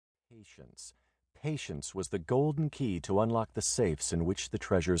Patience. Patience was the golden key to unlock the safes in which the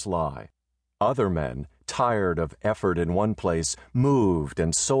treasures lie. Other men, tired of effort in one place, moved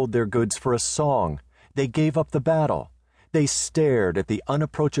and sold their goods for a song. They gave up the battle. They stared at the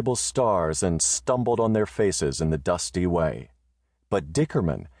unapproachable stars and stumbled on their faces in the dusty way. But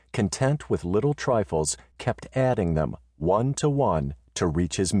Dickerman, content with little trifles, kept adding them, one, to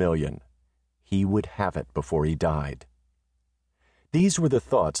reach his million. He would have it before he died. These were the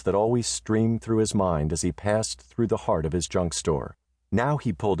thoughts that always streamed through his mind as he passed through the heart of his junk store. Now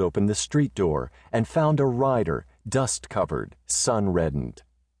he pulled open the street door and found a rider, dust-covered, sun-reddened.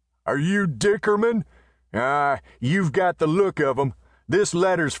 "Are you Dickerman? You've got the look of 'em. This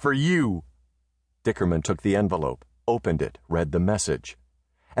letter's for you." Dickerman took the envelope, opened it, read the message.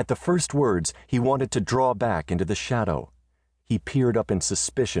 At the first words, he wanted to draw back into the shadow. He peered up in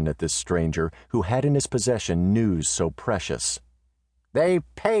suspicion at this stranger who had in his possession news so precious. "They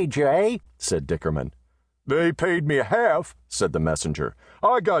paid you, eh?" said Dickerman. "They paid me half," said the messenger.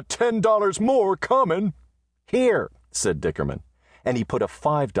 "I got $10 more coming." "Here," said Dickerman, and he put a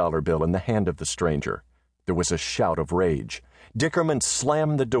 $5 bill in the hand of the stranger. There was a shout of rage. Dickerman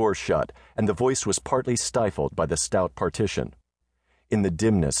slammed the door shut, and the voice was partly stifled by the stout partition. In the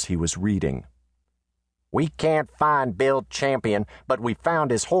dimness, he was reading. "We can't find Bill Champion, but we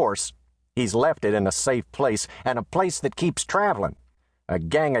found his horse. He's left it in a safe place, and a place that keeps traveling. A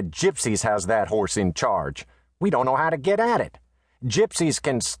gang of gypsies has that horse in charge. We don't know how to get at it. Gypsies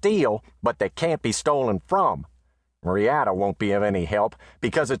can steal, but they can't be stolen from. Riata won't be of any help,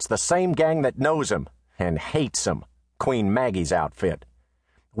 because it's the same gang that knows him and hates him, Queen Maggie's outfit.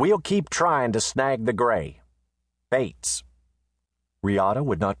 We'll keep trying to snag the gray. Bates." Riata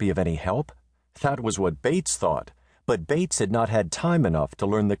would not be of any help? That was what Bates thought, but Bates had not had time enough to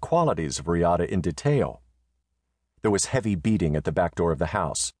learn the qualities of Riata in detail. There was heavy beating at the back door of the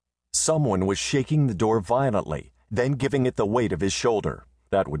house. Someone was shaking the door violently, then giving it the weight of his shoulder.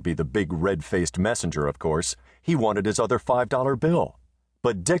 That would be the big red-faced messenger, of course. He wanted his other $5 bill.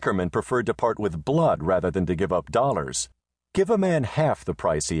 But Dickerman preferred to part with blood rather than to give up dollars. Give a man half the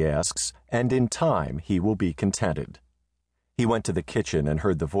price he asks, and in time he will be contented. He went to the kitchen and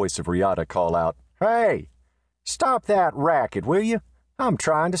heard the voice of Riata call out, "Hey, stop that racket, will you? I'm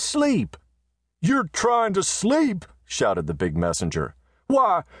trying to sleep." "You're trying to sleep?" shouted the big messenger.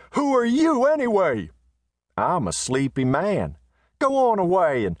 "Why, who are you anyway?" "I'm a sleepy man. Go on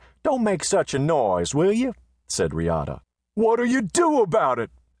away and don't make such a noise, will you?" said Riata. "What'll you do about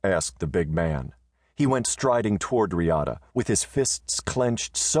it?" asked the big man. He went striding toward Riata, with his fists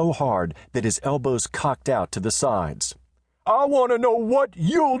clenched so hard that his elbows cocked out to the sides. "I want to know what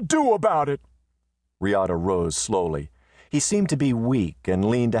you'll do about it." Riata rose slowly. He seemed to be weak and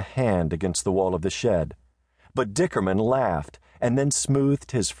leaned a hand against the wall of the shed. But Dickerman laughed and then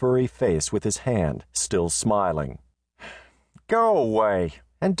smoothed his furry face with his hand, still smiling. "Go away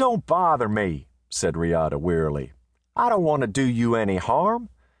and don't bother me," said Riata wearily. "I don't want to do you any harm.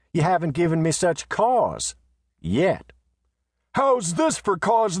 You haven't given me such cause. Yet." "How's this for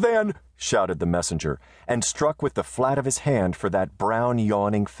cause, then?" shouted the messenger, and struck with the flat of his hand for that brown,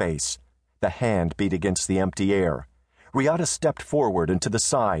 yawning face. The hand beat against the empty air. Riata stepped forward and to the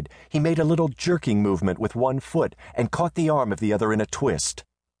side. He made a little jerking movement with one foot and caught the arm of the other in a twist.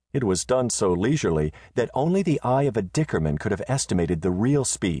 It was done so leisurely that only the eye of a Dickerman could have estimated the real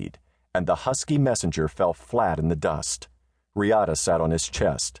speed, and the husky messenger fell flat in the dust. Riata sat on his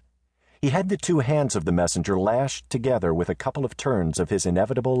chest. He had the two hands of the messenger lashed together with a couple of turns of his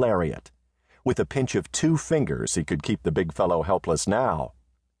inevitable lariat. With a pinch of 2 fingers, he could keep the big fellow helpless now.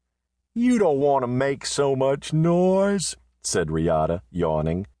 "You don't want to make so much noise," said Riata,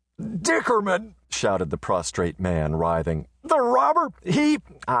 yawning. "Dickerman!" shouted the prostrate man, writhing. "The robber,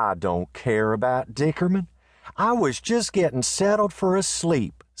 "I don't care about Dickerman. I was just getting settled for a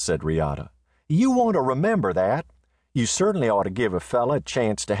sleep," said Riata. "You want to remember that. You certainly ought to give a fella a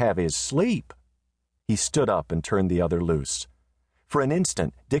chance to have his sleep." He stood up and turned the other loose. For an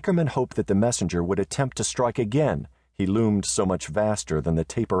instant, Dickerman hoped that the messenger would attempt to strike again. He loomed so much vaster than the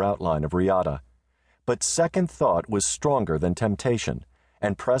taper outline of Riata. But second thought was stronger than temptation,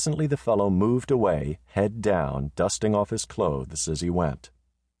 and presently the fellow moved away, head down, dusting off his clothes as he went.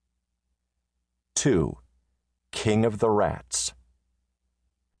 2. King of the Rats.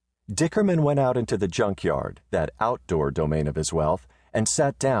 Dickerman went out into the junkyard, that outdoor domain of his wealth, and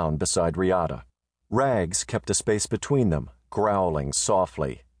sat down beside Riata. Rags kept a space between them, growling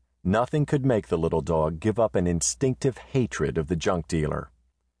softly. Nothing could make the little dog give up an instinctive hatred of the junk dealer.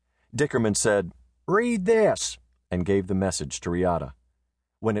 Dickerman said, "Read this," and gave the message to Riata.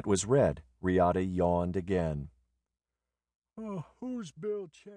 When it was read, Riata yawned again. "Who's Bill